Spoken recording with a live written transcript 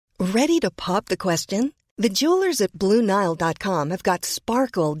Ready to pop the question? The jewelers at BlueNile.com have got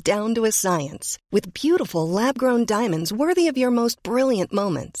sparkle down to a science with beautiful lab-grown diamonds worthy of your most brilliant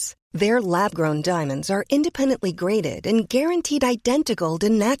moments. Their lab-grown diamonds are independently graded and guaranteed identical to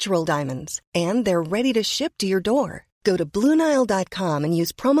natural diamonds, and they're ready to ship to your door. Go to BlueNile.com and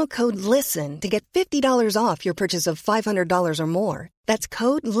use promo code LISTEN to get $50 off your purchase of $500 or more. That's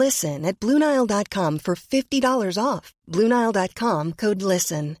code LISTEN at BlueNile.com for $50 off. BlueNile.com, code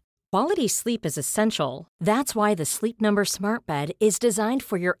LISTEN. Quality sleep is essential. That's why the Sleep Number Smart Bed is designed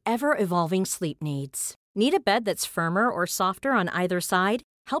for your ever-evolving sleep needs. Need a bed that's firmer or softer on either side?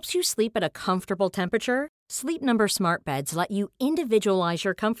 Helps you sleep at a comfortable temperature? Sleep Number Smart Beds let you individualize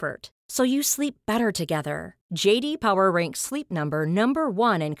your comfort, so you sleep better together. J.D. Power ranks Sleep Number number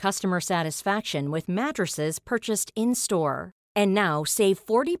 1 in customer satisfaction with mattresses purchased in-store. And now, save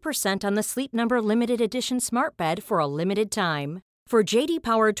 40% on the Sleep Number Limited Edition Smart Bed for a limited time. For J.D.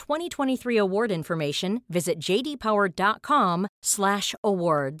 Power 2023 award information, visit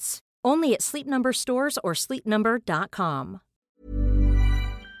jdpower.com/awards. Only at Sleep Number stores or sleepnumber.com.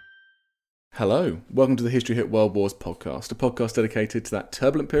 Hello, welcome to the History Hit World Wars podcast, a podcast dedicated to that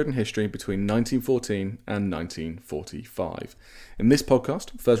turbulent period in history between 1914 and 1945. In this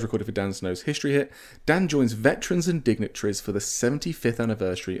podcast, first recorded for Dan Snow's History Hit, Dan joins veterans and dignitaries for the 75th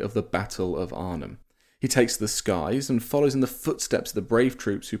anniversary of the Battle of Arnhem. He takes to the skies and follows in the footsteps of the brave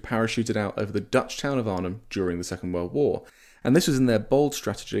troops who parachuted out over the Dutch town of Arnhem during the Second World War. And this was in their bold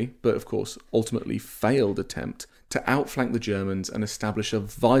strategy, but of course ultimately failed attempt, to outflank the Germans and establish a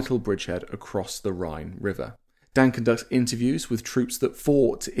vital bridgehead across the Rhine River. Dan conducts interviews with troops that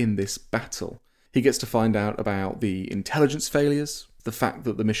fought in this battle. He gets to find out about the intelligence failures, the fact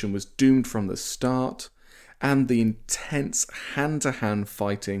that the mission was doomed from the start, and the intense hand-to-hand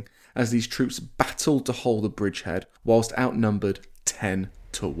fighting as these troops battled to hold the bridgehead whilst outnumbered 10-1.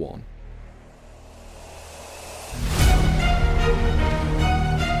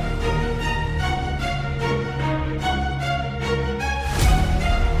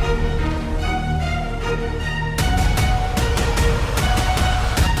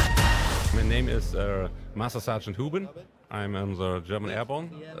 My name is Master Sergeant Huben. I'm on the German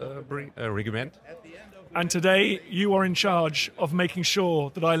Airborne Regiment. And today you are in charge of making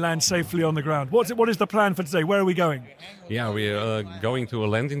sure that I land safely on the ground. What is the plan for today? Where are we going? Yeah, we are going to a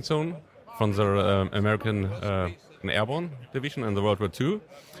landing zone from the American Airborne Division in the World War II,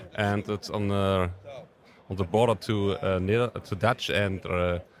 and it's on the border to Dutch and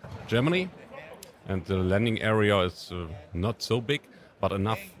Germany. And the landing area is not so big, but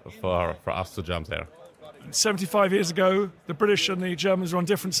enough for us to jump there. 75 years ago, the British and the Germans were on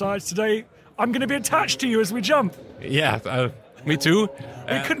different sides. Today, I'm going to be attached to you as we jump. Yeah, me too.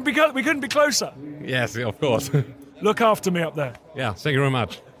 We couldn't be closer. Yes, of course. Look after me up there. Yeah, thank you very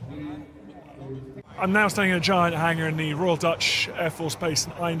much. I'm now standing in a giant hangar in the Royal Dutch Air Force Base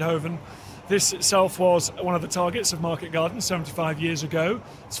in Eindhoven. This itself was one of the targets of Market Garden 75 years ago.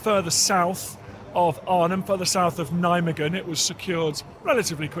 It's further south of Arnhem, further south of Nijmegen. It was secured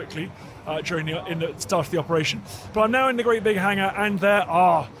relatively quickly during the start of the operation. But I'm now in the great big hangar, and there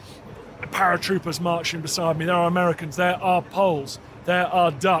are paratroopers marching beside me. There are Americans, there are Poles, there are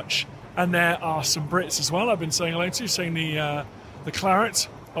Dutch, and there are some Brits as well. I've been saying hello to, seeing the claret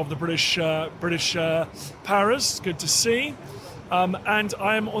of the British paras. It's good to see. And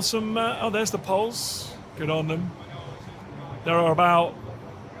I am awesome. There's the Poles. Good on them. There are about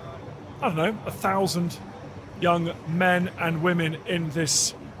 1,000 young men and women in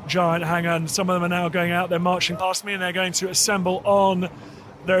this giant hangar, and some of them are now going out. They're marching past me, and they're going to assemble on.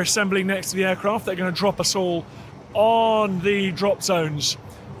 They're assembling next to the aircraft. They're going to drop us all on the drop zones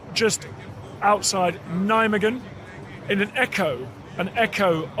just outside Nijmegen in an echo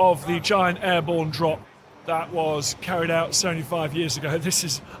of the giant airborne drop that was carried out 75 years ago. I'm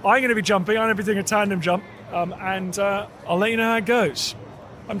going to be jumping. I'm going to be doing a tandem jump, and I'll let you know how it goes.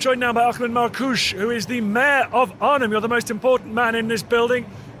 I'm joined now by Ahmed Marcouch, who is the mayor of Arnhem. You're the most important man in this building.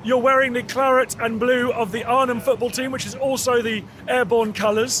 You're wearing the claret and blue of the Arnhem football team, which is also the airborne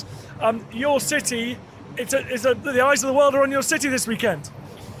colours. Your city, the eyes of the world are on your city this weekend.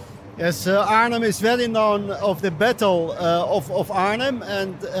 Yes, Arnhem is very known of the Battle of Arnhem,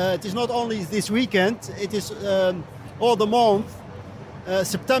 and it is not only this weekend, it is all the month.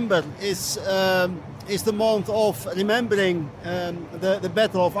 September is the month of remembering the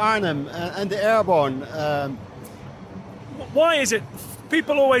Battle of Arnhem and the airborne. Why is it?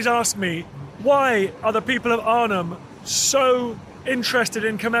 People always ask me, why are the people of Arnhem so interested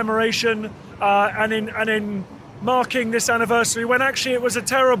in commemoration and in marking this anniversary when actually it was a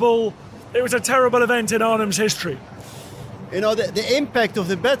terrible event in Arnhem's history? the impact of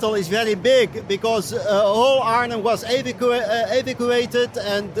the battle is very big because whole Arnhem was evacuated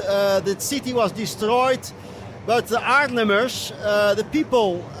and the city was destroyed. But the Arnhemers, the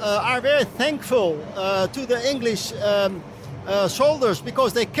people, are very thankful to the English soldiers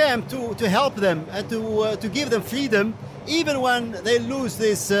because they came to help them and to give them freedom, even when they lose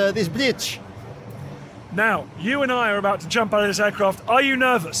this bridge. Now, you and I are about to jump out of this aircraft. Are you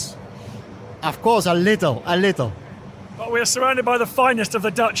nervous? Of course, a little. But we're surrounded by the finest of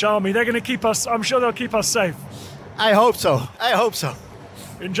the Dutch army. They're going to keep us, I'm sure they'll keep us safe. I hope so.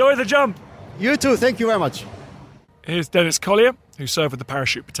 Enjoy the jump. You too, thank you very much. Here's Dennis Collier, who served with the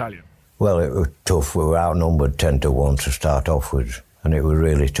Parachute Battalion. Well, it was tough. We were outnumbered 10-1 to start off with, and it was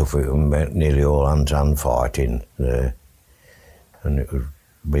really tough. It was nearly all hands-on fighting there, and it was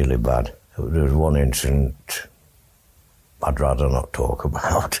really bad. There was one incident I'd rather not talk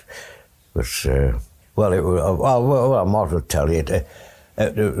about. But, I might as well tell you.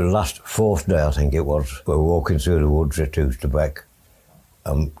 The last fourth day, I think it was, we were walking through the woods at Oosterbeek.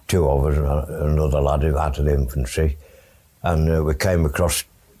 Two of us, another lad who had the infantry, and we came across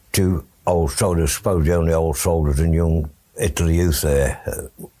two old soldiers, suppose the only old soldiers and young Italy youth there,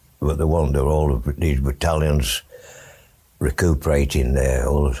 but there were all of these battalions recuperating there.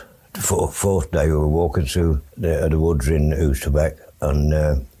 The fourth day we were walking through the woods in Oosterbeek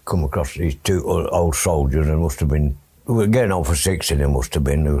and come across these two old soldiers, and must have been, we were getting on for 60, there must have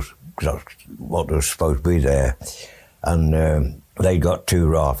been, what was supposed to be there, and they got two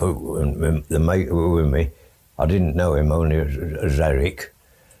rifles, and the mate who were with me, I didn't know him, only as Eric,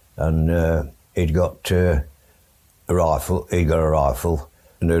 and he'd got a rifle, he got a rifle,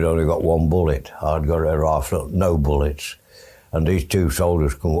 and they'd only got one bullet. I'd got a rifle, no bullets, and these two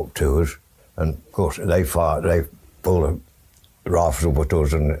soldiers come up to us, and of course they pulled a rifle up at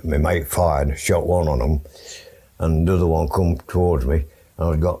us, and my mate fired, shot one on them, and the other one come towards me, and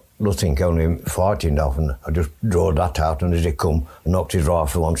I'd got nothing, only him fighting off, and I just drew that out, and as he come, I knocked his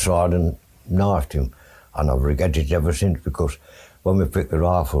rifle on side and knifed him. And I've regretted it ever since, because when we picked the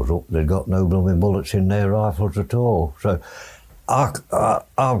rifles up, they'd got no blooming bullets in their rifles at all. So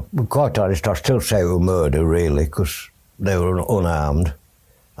I'm quite honest, I still say it was murder, really, because they were unarmed,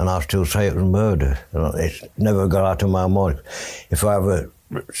 and I still say it was murder. It's never got out of my mind. If I ever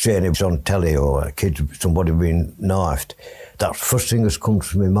see anybody on telly or somebody being knifed, that's the first thing that's come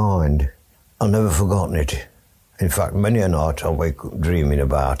to my mind. I've never forgotten it. In fact, many a night I wake up dreaming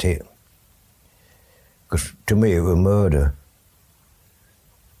about it. Because to me it was murder.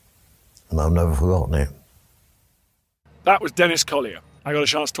 And I've never forgotten it. That was Dennis Collier. I got a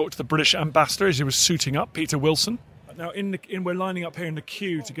chance to talk to the British ambassador as he was suiting up, Peter Wilson. Now, we're lining up here in the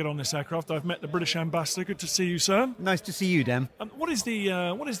queue to get on this aircraft. I've met the British ambassador. Good to see you, sir. Nice to see you, Dan. What is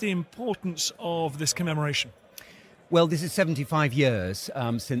the importance of this commemoration? Well, this is 75 years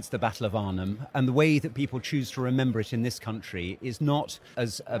since the Battle of Arnhem, and the way that people choose to remember it in this country is not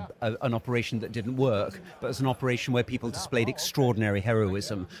as an operation that didn't work, but as an operation where people displayed extraordinary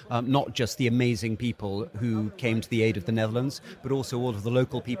heroism, not just the amazing people who came to the aid of the Netherlands, but also all of the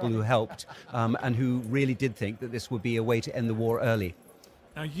local people who helped and who really did think that this would be a way to end the war early.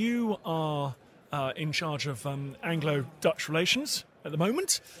 Now, you are in charge of Anglo-Dutch relations at the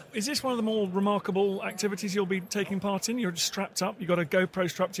moment. Is this one of the more remarkable activities you'll be taking part in? You're just strapped up, you've got a GoPro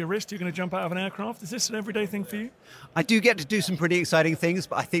strapped to your wrist, you're going to jump out of an aircraft. Is this an everyday thing for you? I do get to do some pretty exciting things,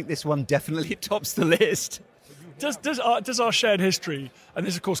 but I think this one definitely tops the list. Does our shared history, and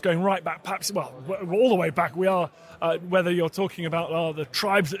this of course going right back, perhaps, well, all the way back, we are, whether you're talking about the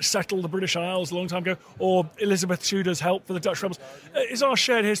tribes that settled the British Isles a long time ago, or Elizabeth Tudor's help for the Dutch rebels, is our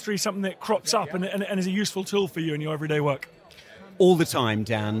shared history something that crops up and is a useful tool for you in your everyday work? All the time,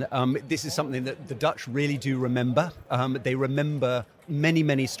 Dan. This is something that the Dutch really do remember. They remember many,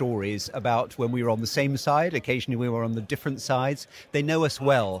 many stories about when we were on the same side. Occasionally we were on the different sides. They know us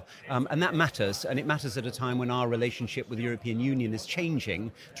well, and that matters. And it matters at a time when our relationship with the European Union is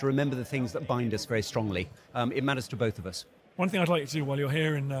changing, to remember the things that bind us very strongly. It matters to both of us. One thing I'd like you to do while you're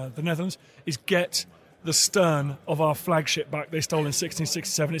here in the Netherlands is get the stern of our flagship back they stole in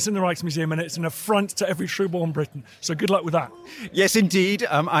 1667. It's in the Rijksmuseum and it's an affront to every true born Briton. So good luck with that. Yes, indeed.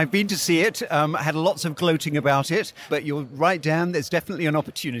 I've been to see it. I had lots of gloating about it. But you're right, Dan. There's definitely an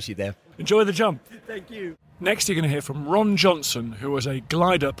opportunity there. Enjoy the jump. Thank you. Next, you're going to hear from Ron Johnson, who was a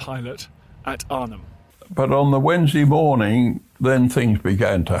glider pilot at Arnhem. But on the Wednesday morning, then things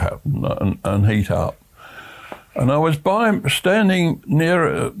began to happen and heat up. And I was standing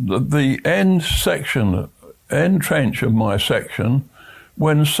near the end trench of my section,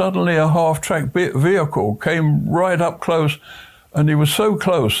 when suddenly a half-track vehicle came right up close And he was so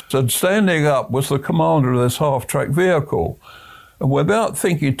close that standing up was the commander of this half-track vehicle. And without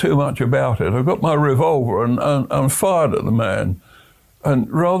thinking too much about it, I got my revolver and fired at the man.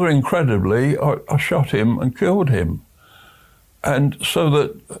 And rather incredibly, I shot him and killed him. And so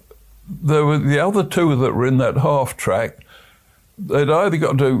that there were the other two that were in that half-track. They'd either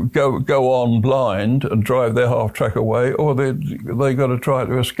got to go on blind and drive their half-track away, or they got to try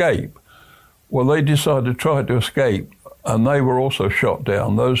to escape. Well, they decided to try to escape, and they were also shot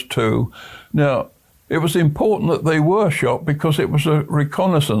down, those two. Now, it was important that they were shot because it was a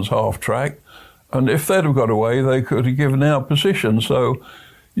reconnaissance half-track, and if they'd have got away, they could have given our position. So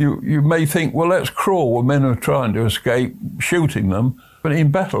you may think, well, that's cruel when men are trying to escape, shooting them. But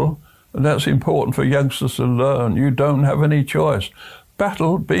in battle, and that's important for youngsters to learn, you don't have any choice.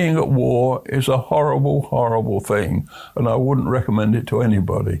 Battle, being at war, is a horrible, horrible thing, and I wouldn't recommend it to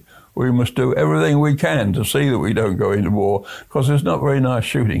anybody. We must do everything we can to see that we don't go into war, because it's not very nice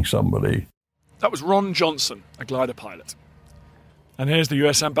shooting somebody. That was Ron Johnson, a glider pilot. And here's the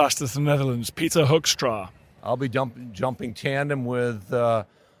US Ambassador to the Netherlands, Peter Hoekstra. I'll be jumping tandem with a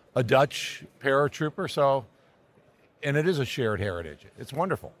Dutch paratrooper, and it is a shared heritage. It's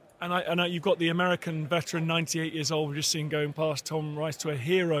wonderful. And you've got the American veteran, 98 years old, we've just seen going past, Tom Rice, to a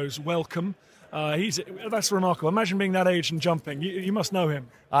hero's welcome. That's remarkable. Imagine being that age and jumping. You must know him.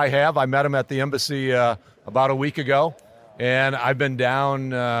 I have. I met him at the embassy about a week ago, and I've been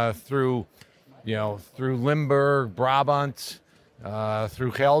down through Limburg, Brabant,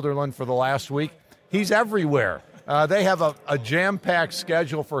 through Gelderland for the last week. He's everywhere. They have a jam-packed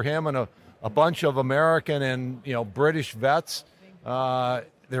schedule for him and a bunch of American and British vets.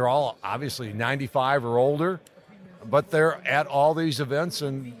 They're all obviously 95 or older, but they're at all these events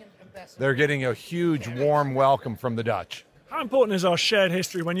and they're getting a huge warm welcome from the Dutch. How important is our shared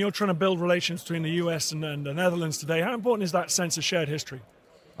history when you're trying to build relations between the US and the Netherlands today? How important is that sense of shared history?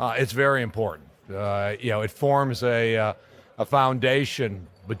 It's very important. It forms a foundation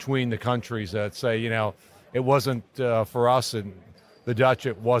between the countries that say, it wasn't for us and the Dutch,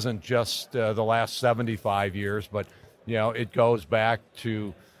 it wasn't just the last 75 years, but it goes back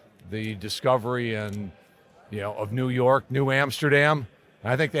to the discovery of New York, New Amsterdam.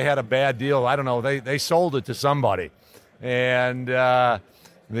 I think they had a bad deal. I don't know. They sold it to somebody, and I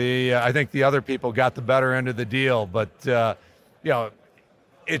think the other people got the better end of the deal. But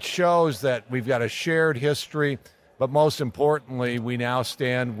it shows that we've got a shared history. But most importantly, we now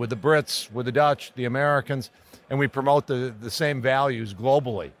stand with the Brits, with the Dutch, the Americans, and we promote the same values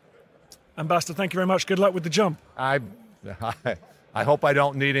globally. Ambassador, thank you very much. Good luck with the jump. I hope I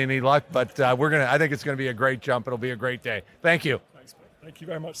don't need any luck, but I think it's going to be a great jump. It'll be a great day. Thank you. Thanks, thank you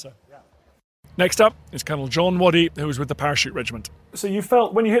very much, sir. Yeah. Next up is Colonel John Waddy, who was with the Parachute Regiment. So you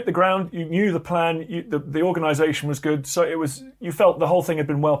felt when you hit the ground, you knew the plan, the organisation was good. So you felt the whole thing had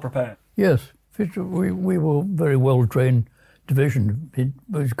been well prepared. Yes, we were very well trained division. It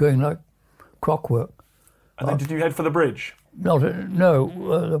was going like clockwork. And then did you head for the bridge? No.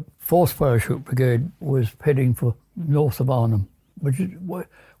 The 4th Parachute Brigade was heading for north of Arnhem, which is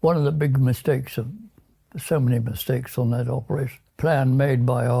one of the big mistakes so many mistakes on that operation. Plan made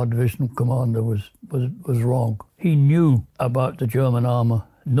by our divisional commander was wrong. He knew about the German armour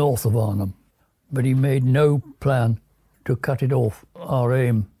north of Arnhem, but he made no plan to cut it off. Our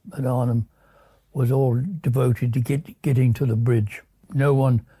aim at Arnhem was all devoted to getting to the bridge. No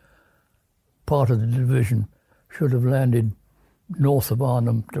one part of the division should have landed north of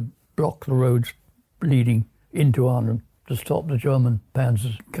Arnhem to block the roads leading into Arnhem to stop the German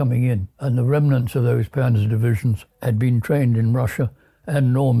panzers coming in. And the remnants of those panzer divisions had been trained in Russia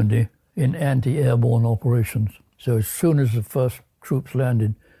and Normandy in anti-airborne operations. So as soon as the first troops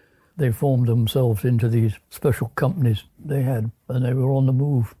landed, they formed themselves into these special companies they had, and they were on the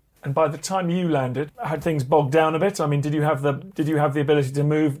move. And by the time you landed, had things bogged down a bit? I mean, did you have the ability to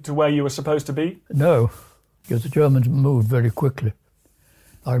move to where you were supposed to be? No, because the Germans moved very quickly.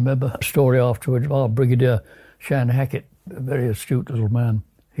 I remember a story afterwards of our Brigadier Shan Hackett, a very astute little man.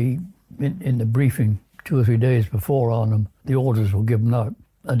 He, in the briefing 2 or 3 days before Arnhem, the orders were given out,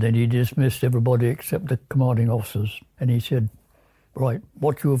 and then he dismissed everybody except the commanding officers. And he said, right,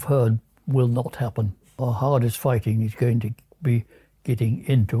 what you have heard will not happen. Our hardest fighting is going to be getting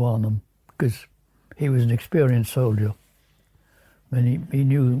into Arnhem, because he was an experienced soldier. And he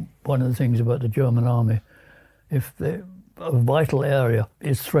knew one of the things about the German army. If a vital area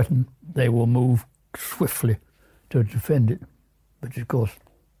is threatened, they will move swiftly to defend it, which of course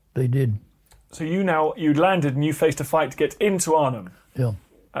they did. So you'd landed and you faced a fight to get into Arnhem. Yeah.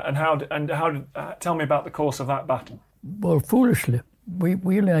 Tell me about the course of that battle. Well, foolishly,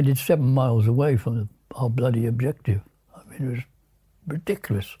 we landed 7 miles away from our bloody objective. I mean, it was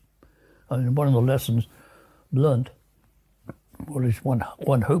ridiculous. I mean, one of the lessons learnt, or at least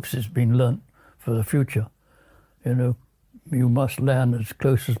one hopes it's been learnt for the future, you know, you must land as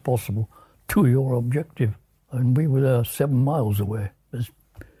close as possible to your objective. And we were there 7 miles away. As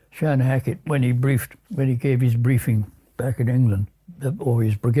Shan Hackett, when he gave his briefing back in England, or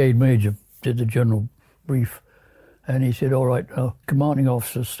his brigade major did the general brief, and he said, all right, commanding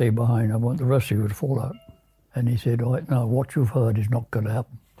officers stay behind, I want the rest of you to fall out. And he said, all right, now what you've heard is not going to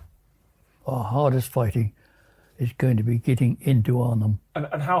happen. Our hardest fighting is going to be getting into Arnhem.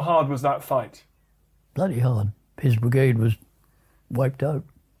 And how hard was that fight? Bloody hard. His brigade was wiped out.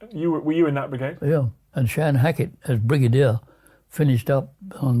 Were you in that brigade? Yeah. And Shan Hackett, as brigadier, finished up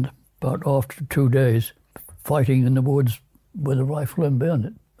on about after 2 days fighting in the woods with a rifle and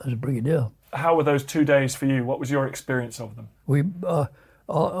bayonet as a brigadier. How were those 2 days for you? What was your experience of them?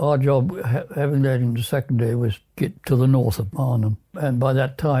 Our job, having led him the second day, was get to the north of Arnhem. And by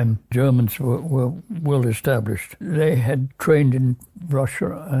that time, Germans were well established. They had trained in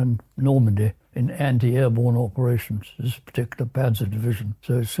Russia and Normandy in anti-airborne operations, this particular Panzer Division.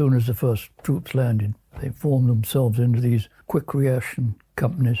 So as soon as the first troops landed, they formed themselves into these quick reaction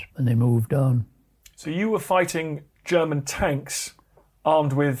companies and they moved down. So you were fighting German tanks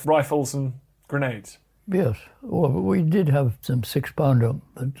armed with rifles and grenades? Yes. Well, we did have some 6-pounder,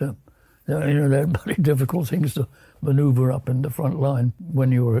 but they're very difficult things to manoeuvre up in the front line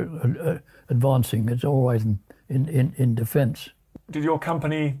when you were advancing. It's always in defence. Did your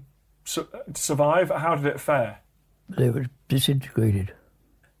company survive? How did it fare? They were disintegrated.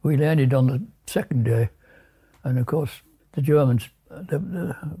 We landed on the second day, and of course the Germans,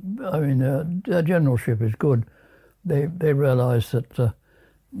 their generalship is good. They realised that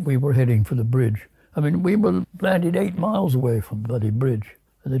we were heading for the bridge. I mean, we were landed 8 miles away from bloody bridge.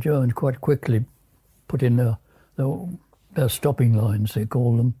 And the Germans quite quickly put in their stopping lines, they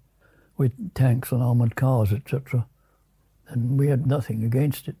call them, with tanks and armoured cars, etc. And we had nothing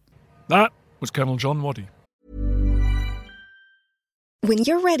against it. That was Colonel John Waddy. When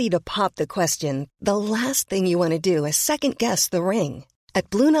you're ready to pop the question, the last thing you want to do is second-guess the ring. At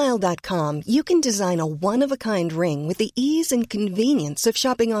BlueNile.com, you can design a one-of-a-kind ring with the ease and convenience of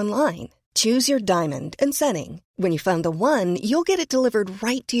shopping online. Choose your diamond and setting. When you find the one, you'll get it delivered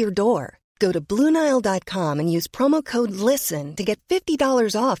right to your door. Go to BlueNile.com and use promo code LISTEN to get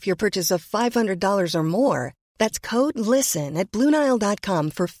 $50 off your purchase of $500 or more. That's code LISTEN at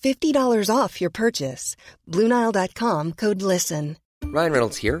BlueNile.com for $50 off your purchase. BlueNile.com, code LISTEN. Ryan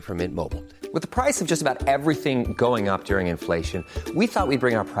Reynolds here from Mint Mobile. With the price of just about everything going up during inflation, we thought we'd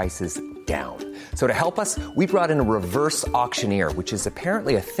bring our prices down. So to help us, we brought in a reverse auctioneer, which is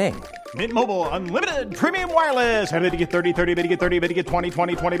apparently a thing. Mint Mobile Unlimited Premium Wireless. How to get 30, 30, bit to get 30, bit to get 20,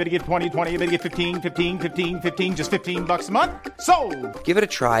 20, 20, bit to get 20, 20, bit to get 15, 15, 15, 15, just $15 a month? Sold! Give it a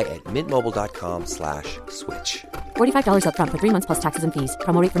try at mintmobile.com/switch. $45 up front for 3 months plus taxes and fees.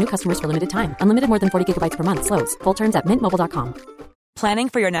 Promo rate for new customers for limited time. Unlimited more than 40 gigabytes per month. Slows full terms at mintmobile.com. Planning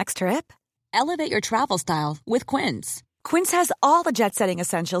for your next trip? Elevate your travel style with Quince. Quince has all the jet-setting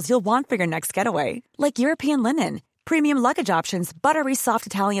essentials you'll want for your next getaway, like European linen, premium luggage options, buttery soft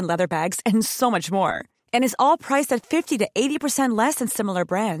Italian leather bags, and so much more. And is all priced at 50 to 80% less than similar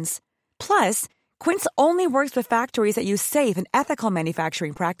brands. Plus, Quince only works with factories that use safe and ethical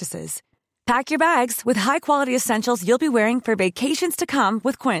manufacturing practices. Pack your bags with high-quality essentials you'll be wearing for vacations to come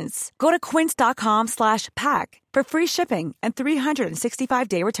with Quince. Go to quince.com/pack for free shipping and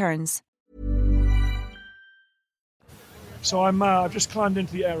 365-day returns. So I've just climbed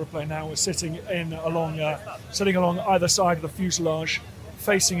into the aeroplane now. We're sitting along either side of the fuselage,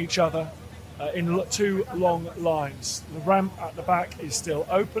 facing each other in 2 long lines. The ramp at the back is still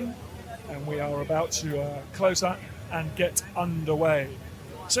open, and we are about to close that and get underway.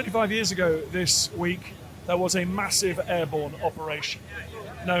 75 years ago this week, there was a massive airborne operation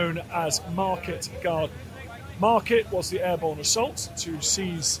known as Market Garden. Market was the airborne assault to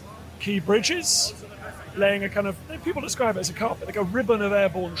seize key bridges, laying a kind of, people describe it as a carpet, like a ribbon of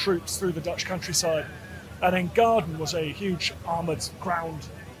airborne troops through the Dutch countryside. And then Garden was a huge armoured ground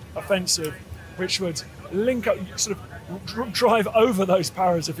offensive, which would link up, sort of drive over those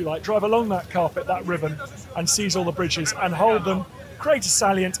paras, if you like, drive along that carpet, that ribbon, and seize all the bridges and hold them, create a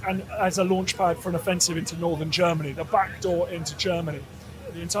salient and as a launch pad for an offensive into northern Germany, the back door into Germany.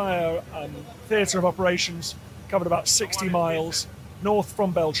 The entire theatre of operations covered about 60 miles north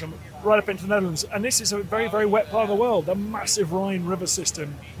from Belgium, right up into the Netherlands. And this is a very, very wet part of the world. The massive Rhine river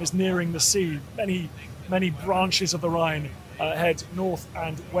system is nearing the sea. Many, many branches of the Rhine head north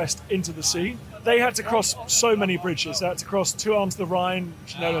and west into the sea. They had to cross so many bridges. They had to cross 2 arms of the Rhine,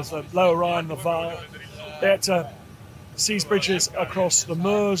 which is known as the Lower Rhine, the Waal. They had to siege bridges across the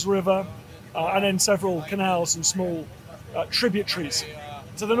Meuse River, and then several canals and small tributaries.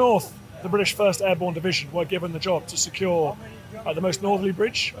 To the north, the British 1st Airborne Division were given the job to secure the most northerly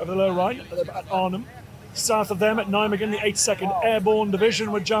bridge over the Lower Rhine at Arnhem. South of them at Nijmegen, the 82nd Airborne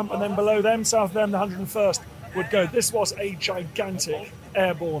Division would jump, and then below them, south of them, the 101st would go. This was a gigantic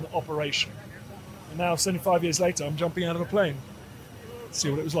airborne operation. And now, 75 years later, I'm jumping out of a plane to see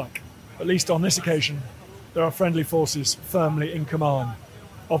what it was like. At least on this occasion, there are friendly forces firmly in command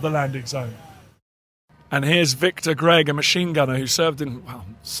of the landing zone. And here's Victor Gregg, a machine gunner who served in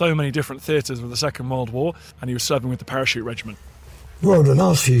so many different theatres of the Second World War, and he was serving with the Parachute Regiment. Well, the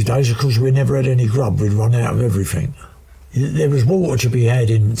last few days, of course, we never had any grub. We'd run out of everything. There was water to be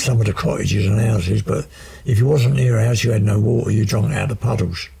had in some of the cottages and houses, but if you wasn't near a house, you had no water, you drank out of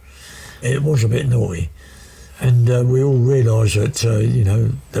puddles. It was a bit naughty. And we all realised that,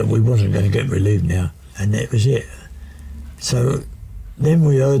 that we wasn't going to get relieved now, and that was it. So then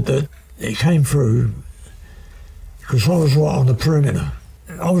we heard that it came through, because I was right on the perimeter.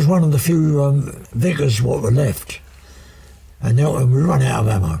 I was one of the few Vickers what were left. And we run out of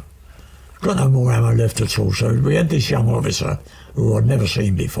ammo. Got no more ammo left at all, so we had this young officer who I'd never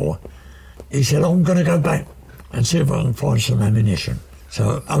seen before. He said, I'm going to go back and see if I can find some ammunition.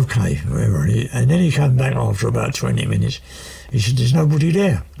 So, OK, and then he came back after about 20 minutes. He said, there's nobody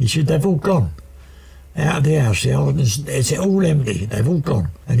there. He said, they've all gone. Out of the house, it's all empty, they've all gone.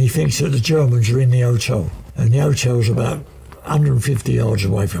 And he thinks that the Germans are in the hotel. And the hotel's about 150 yards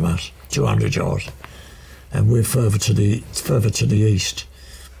away from us, 200 yards. And we're further to the east.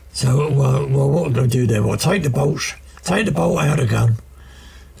 So, well, what we're going to do there? Well, take the bolt out of the gun,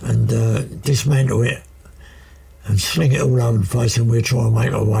 and dismantle it, and sling it all over the place, and we'll try and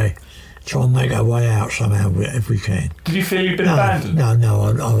make our way out somehow if we can. Did you feel you'd been abandoned? No,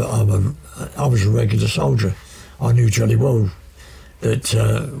 I was a regular soldier. I knew jolly well that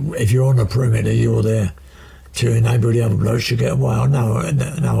if you're on the perimeter, you're there to enable the other blokes to get away. No, I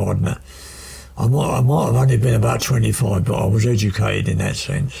hadn't. I might have only been about 25, but I was educated in that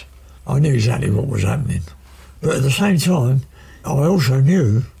sense. I knew exactly what was happening. But at the same time, I also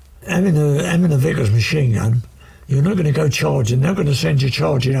knew, having a Vickers machine gun, you're not going to go charging. They're not going to send you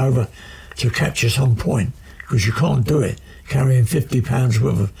charging over to capture some point, because you can't do it carrying 50 pounds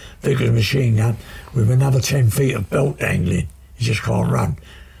worth of Vickers machine gun with another 10 feet of belt dangling. You just can't run.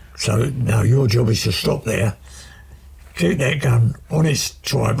 So now your job is to stop there, keep that gun on its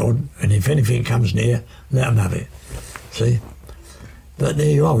tripod, and if anything comes near, let them have it. See? But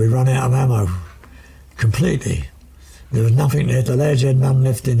there you are, we run out of ammo completely. There was nothing there, the lads had none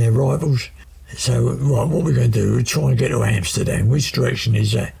left in their rifles. So, right, what we're going to do, we're trying to get to Amsterdam. Which direction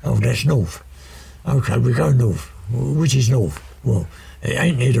is that? Oh, that's north. OK, we go north. Which is north? Well, it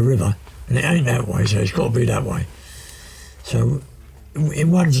ain't near the river, and it ain't that way, so it's got to be that way. So,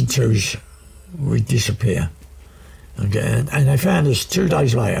 in ones and twos, we disappear. And they found us, 2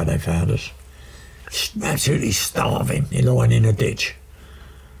 days later they found us. Absolutely starving, lying in a ditch.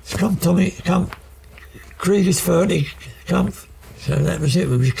 So come, Tommy, come. Krieg is 30, come. So that was it,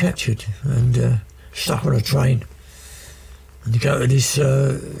 we was captured and stuck on a train and go to this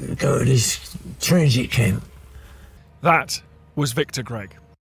transit camp. That was Victor Gregg.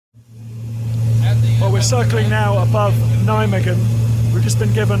 Well, we're circling now above Nijmegen. We've just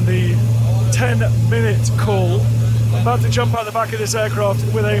been given the 10-minute call. I'm about to jump out the back of this aircraft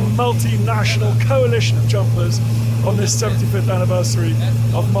with a multinational coalition of jumpers on this 75th anniversary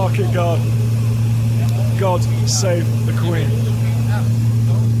of Market Garden. God save the Queen.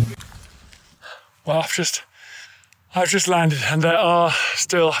 Well, I've just landed, and I've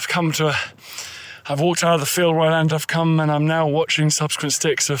walked out of the field where I landed. I've come, and I'm now watching subsequent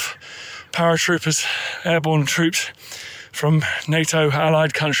sticks of paratroopers, airborne troops from NATO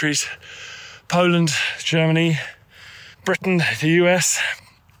allied countries, Poland, Germany, Britain, the US,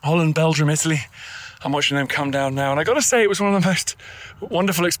 Holland, Belgium, Italy. I'm watching them come down now, and I got to say, it was one of the most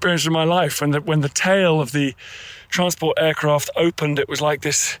wonderful experiences of my life. When the tail of the transport aircraft opened, it was like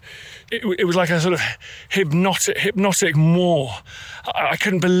this. It was like a sort of hypnotic maw. I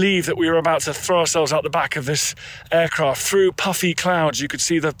couldn't believe that we were about to throw ourselves out the back of this aircraft. Through puffy clouds, you could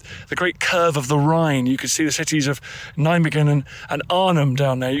see the great curve of the Rhine. You could see the cities of Nijmegen and Arnhem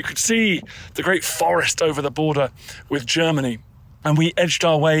down there. You could see the great forest over the border with Germany. And we edged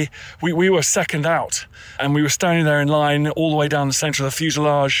our way. We were second out, and we were standing there in line all the way down the centre of the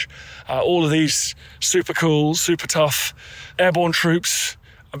fuselage. All of these super cool, super tough airborne troops,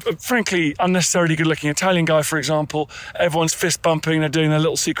 frankly, unnecessarily good-looking Italian guy, for example. Everyone's fist-bumping. They're doing their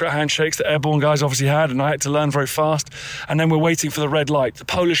little secret handshakes that airborne guys obviously had, and I had to learn very fast. And then we're waiting for the red light. The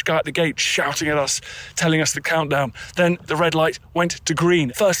Polish guy at the gate shouting at us, telling us the countdown. Then the red light went to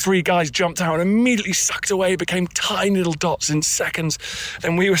green. First 3 guys jumped out and immediately sucked away, became tiny little dots in seconds.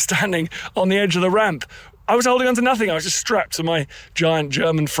 Then we were standing on the edge of the ramp. I was holding on to nothing. I was just strapped to my giant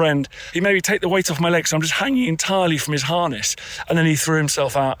German friend. He made me take the weight off my legs, so I'm just hanging entirely from his harness. And then he threw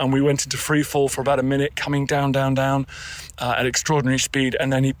himself out, and we went into free fall for about a minute, coming down, at extraordinary speed.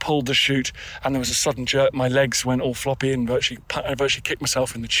 And then he pulled the chute, and there was a sudden jerk. My legs went all floppy, and I virtually kicked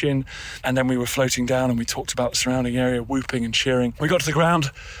myself in the chin. And then we were floating down, and we talked about the surrounding area, whooping and cheering. We got to the ground.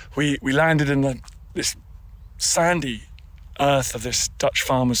 We landed in this sandy earth of this Dutch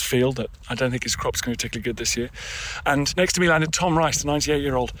farmer's field that I don't think his crop's going to be particularly good this year. And next to me landed Tom Rice, the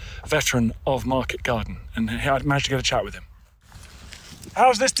 98-year-old veteran of Market Garden, and I managed to get a chat with him.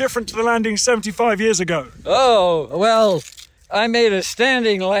 How's this different to the landing 75 years ago? Oh, well, I made a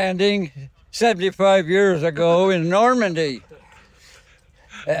standing landing 75 years ago in Normandy.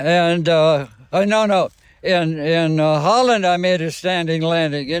 And, in Holland I made a standing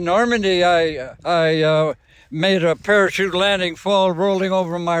landing. In Normandy I made a parachute landing fall rolling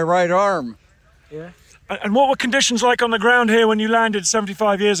over my right arm. Yeah. And what were conditions like on the ground here when you landed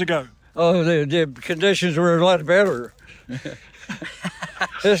 75 years ago? Oh, the conditions were a lot better.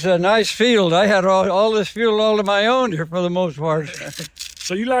 It's a nice field. I had all this field all on my own here for the most part.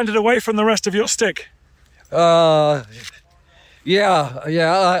 So you landed away from the rest of your stick? Yeah.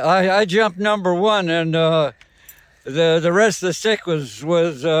 I jumped number 1, and the rest of the stick was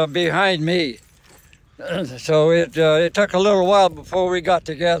behind me. So it took a little while before we got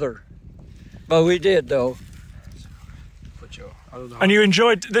together, but we did though. And you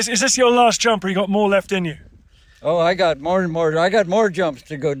enjoyed this? Is this your last jump, or you got more left in you? Oh, I got more and more. I got more jumps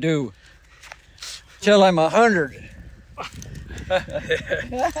to go do till I'm 100.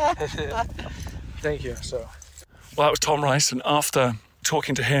 Thank you. Well, that was Tom Rice, and after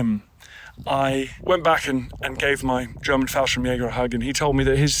talking to him, I went back and gave my German Fallschirmjäger a hug, and he told me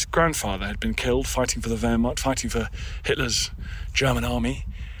that his grandfather had been killed fighting for the Wehrmacht, fighting for Hitler's German army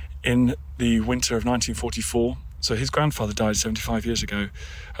in the winter of 1944. So his grandfather died 75 years ago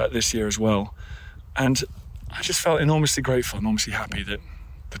this year as well. And I just felt enormously grateful, enormously happy that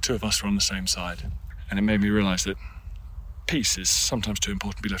the two of us were on the same side. And it made me realise that peace is sometimes too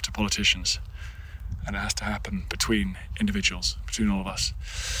important to be left to politicians. And it has to happen between individuals, between all of us.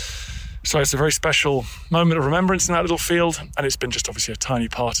 So it's a very special moment of remembrance in that little field, and it's been just obviously a tiny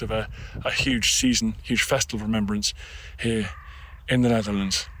part of a huge season, huge festival of remembrance here in the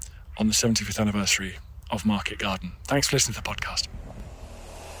Netherlands on the 75th anniversary of Market Garden. Thanks for listening to the podcast.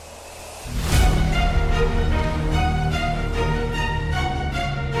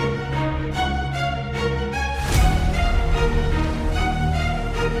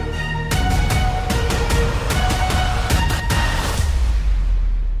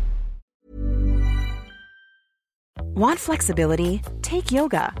 Want flexibility? Take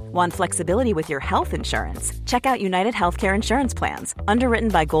yoga. Want flexibility with your health insurance? Check out United Healthcare Insurance Plans. Underwritten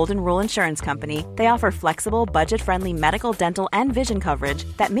by Golden Rule Insurance Company, they offer flexible, budget-friendly medical, dental, and vision coverage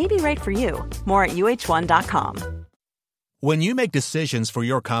that may be right for you. More at UH1.com. When you make decisions for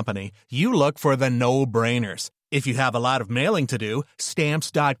your company, you look for the no-brainers. If you have a lot of mailing to do,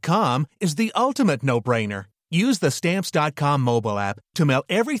 Stamps.com is the ultimate no-brainer. Use the Stamps.com mobile app to mail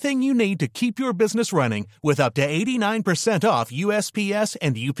everything you need to keep your business running with up to 89% off USPS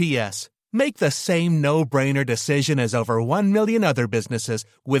and UPS. Make the same no-brainer decision as over 1 million other businesses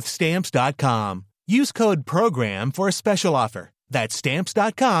with Stamps.com. Use code PROGRAM for a special offer. That's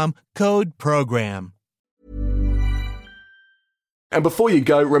Stamps.com, code PROGRAM. And before you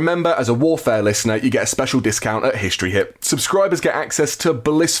go, remember, as a Warfare listener, you get a special discount at History Hit. Subscribers get access to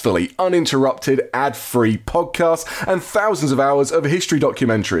blissfully uninterrupted, ad-free podcasts and thousands of hours of history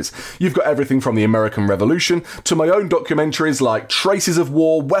documentaries. You've got everything from the American Revolution to my own documentaries like Traces of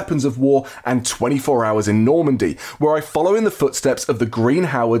War, Weapons of War, and 24 Hours in Normandy, where I follow in the footsteps of the Green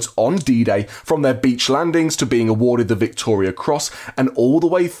Howards on D-Day, from their beach landings to being awarded the Victoria Cross, and all the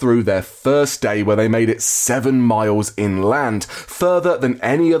way through their first day where they made it 7 miles inland, further than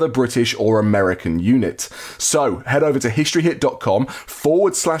any other British or American unit. So head over to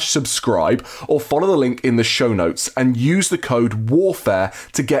historyhit.com/subscribe or follow the link in the show notes and use the code WARFARE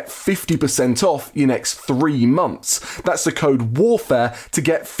to get 50% off your next 3 months. That's the code WARFARE to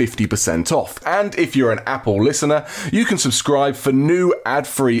get 50% off. And if you're an Apple listener, you can subscribe for new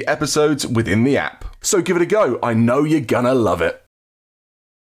ad-free episodes within the app. So give it a go. I know you're gonna love it.